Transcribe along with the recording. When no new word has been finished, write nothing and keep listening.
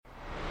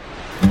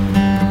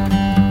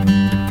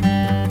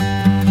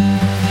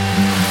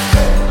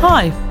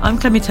I'm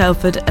Clemmie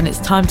Telford, and it's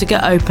time to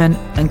get open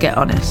and get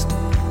honest.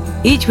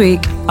 Each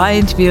week, I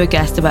interview a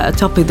guest about a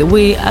topic that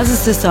we, as a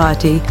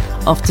society,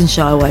 often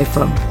shy away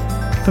from.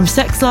 From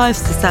sex lives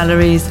to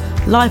salaries,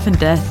 life and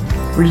death,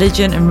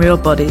 religion and real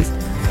bodies,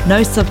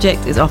 no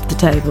subject is off the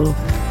table.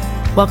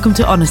 Welcome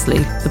to Honestly,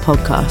 the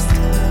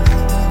podcast.